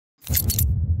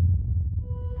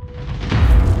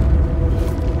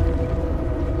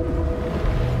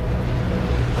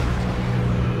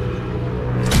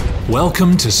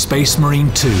Welcome to Space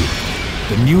Marine 2,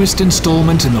 the newest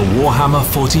installment in the Warhammer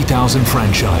 40,000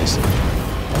 franchise.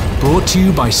 Brought to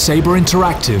you by Saber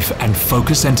Interactive and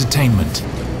Focus Entertainment.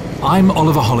 I'm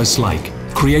Oliver Hollis-Like,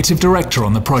 Creative Director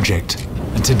on the project,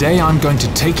 and today I'm going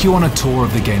to take you on a tour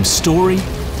of the game's story,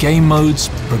 game modes,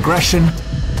 progression,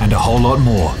 and a whole lot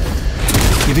more,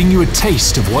 giving you a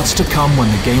taste of what's to come when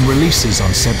the game releases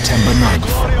on September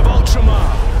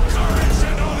 9th.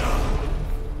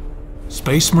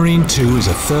 Space Marine 2 is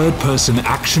a third-person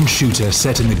action shooter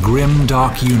set in the grim,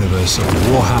 dark universe of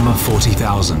Warhammer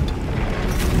 40,000.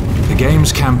 The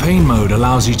game's campaign mode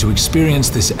allows you to experience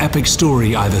this epic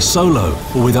story either solo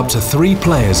or with up to 3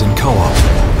 players in co-op.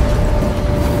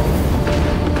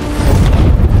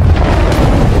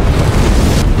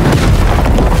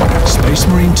 Space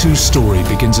Marine 2's story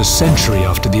begins a century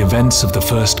after the events of the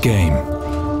first game.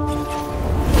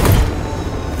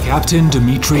 Captain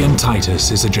Demetrian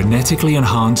Titus is a genetically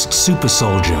enhanced super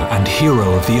soldier and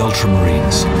hero of the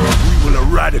Ultramarines. We will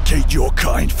eradicate your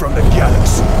kind from the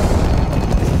galaxy.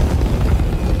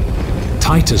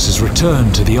 Titus is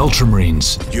returned to the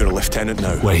Ultramarines. You're a lieutenant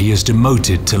now. Where he is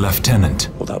demoted to lieutenant.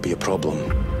 Will that be a problem?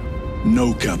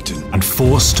 No, Captain. And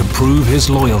forced to prove his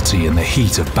loyalty in the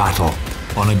heat of battle.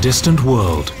 On a distant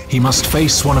world, he must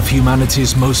face one of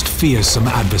humanity's most fearsome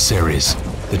adversaries,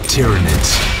 the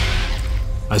Tyranids.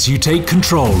 As you take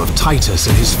control of Titus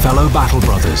and his fellow battle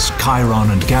brothers,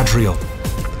 Chiron and Gadriel,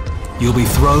 you'll be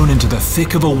thrown into the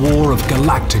thick of a war of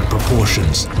galactic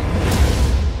proportions.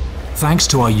 Thanks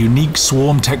to our unique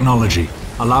swarm technology,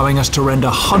 allowing us to render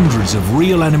hundreds of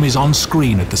real enemies on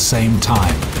screen at the same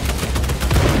time.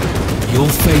 You'll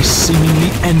face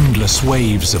seemingly endless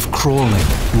waves of crawling,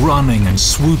 running and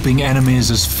swooping enemies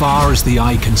as far as the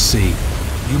eye can see.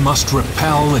 You must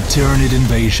repel the Tyranid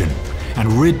invasion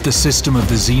and rid the system of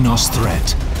the Xenos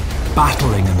threat,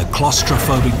 battling in the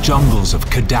claustrophobic jungles of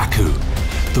Kadaku,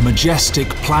 the majestic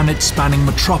planet-spanning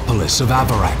metropolis of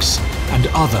Avarax, and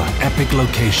other epic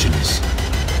locations.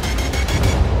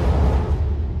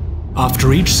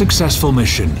 After each successful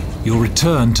mission, you'll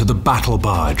return to the Battle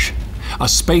Barge, a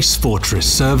space fortress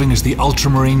serving as the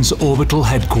Ultramarines' orbital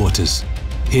headquarters.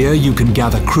 Here you can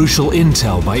gather crucial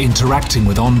intel by interacting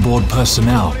with onboard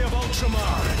personnel,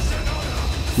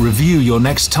 review your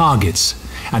next targets,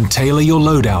 and tailor your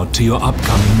loadout to your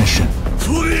upcoming mission.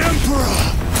 For the Emperor!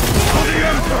 For the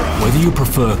Emperor! Whether you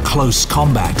prefer close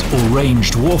combat or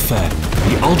ranged warfare,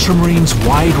 the Ultramarines'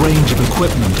 wide range of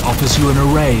equipment offers you an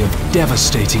array of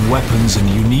devastating weapons and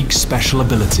unique special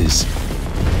abilities.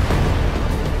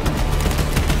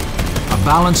 A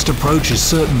balanced approach is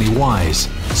certainly wise,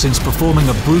 since performing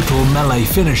a brutal melee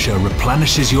finisher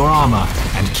replenishes your armor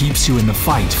and keeps you in the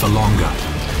fight for longer.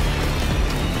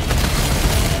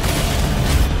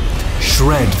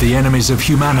 Shred the enemies of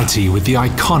humanity with the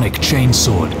iconic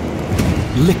chainsword,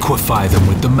 liquefy them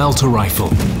with the melter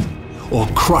rifle, or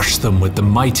crush them with the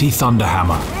mighty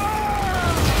thunderhammer.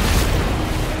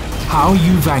 How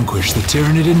you vanquish the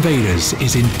Tyranid invaders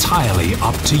is entirely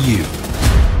up to you.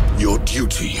 Your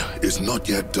duty is not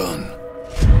yet done.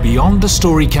 Beyond the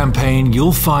story campaign,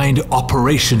 you'll find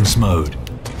Operations Mode.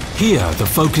 Here, the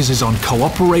focus is on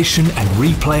cooperation and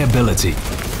replayability.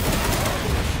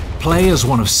 Play as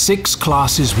one of 6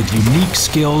 classes with unique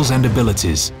skills and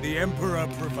abilities. The Emperor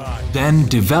provides. Then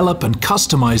develop and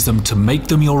customize them to make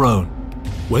them your own.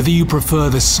 Whether you prefer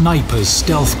the Sniper's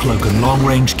stealth cloak and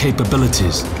long-range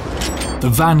capabilities,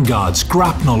 the Vanguard's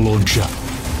grapnel launcher,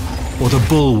 or the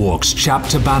Bulwark's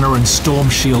chapter banner and storm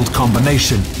shield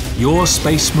combination, your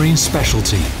Space Marine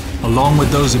specialty, along with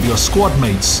those of your squad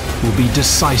mates, will be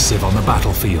decisive on the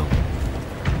battlefield.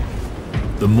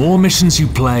 The more missions you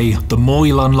play, the more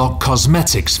you'll unlock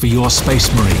cosmetics for your Space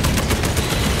Marine.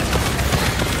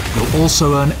 You'll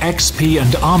also earn XP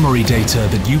and armory data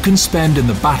that you can spend in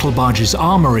the Battle Barge's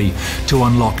armory to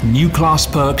unlock new class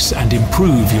perks and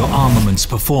improve your armament's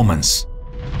performance.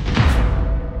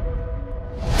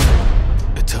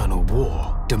 Eternal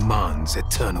war demands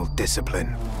eternal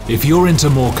discipline. If you're into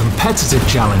more competitive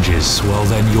challenges, well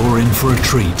then you're in for a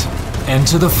treat.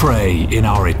 Enter the fray in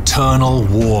our Eternal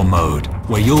War mode,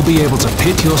 where you'll be able to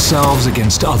pit yourselves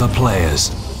against other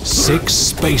players. 6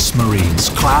 Space Marines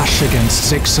clash against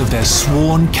 6 of their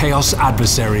sworn Chaos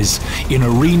adversaries in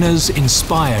arenas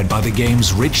inspired by the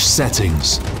game's rich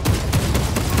settings.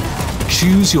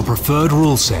 Choose your preferred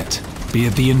rule set, be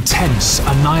it the intense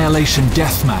Annihilation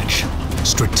Deathmatch,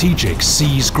 strategic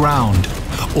Seize Ground,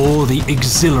 or the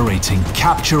exhilarating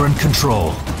Capture and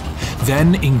Control.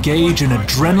 Then engage in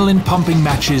adrenaline-pumping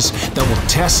matches that will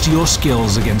test your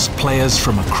skills against players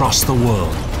from across the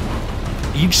world.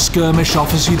 Each skirmish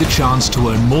offers you the chance to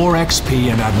earn more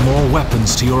XP and add more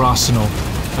weapons to your arsenal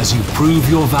as you prove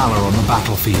your valor on the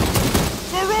battlefield.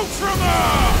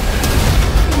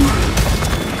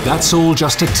 That's all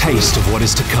just a taste of what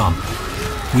is to come.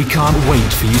 We can't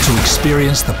wait for you to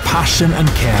experience the passion and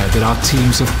care that our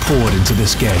teams have poured into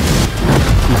this game.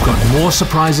 We've got more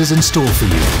surprises in store for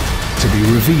you, to be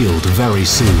revealed very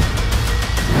soon.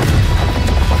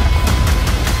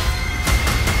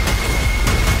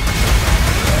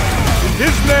 In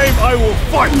his name I will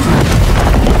fight!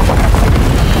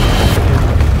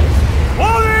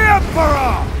 For the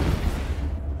Emperor!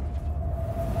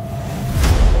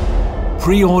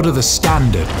 Pre-order the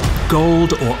Standard,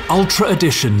 Gold or Ultra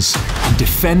editions and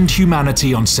defend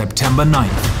humanity on September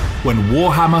 9th when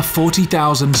Warhammer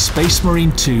 40,000 Space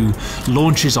Marine 2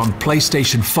 launches on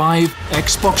PlayStation 5,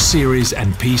 Xbox Series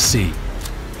and PC.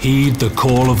 Heed the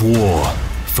call of war,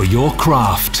 for your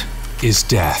craft is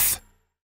death.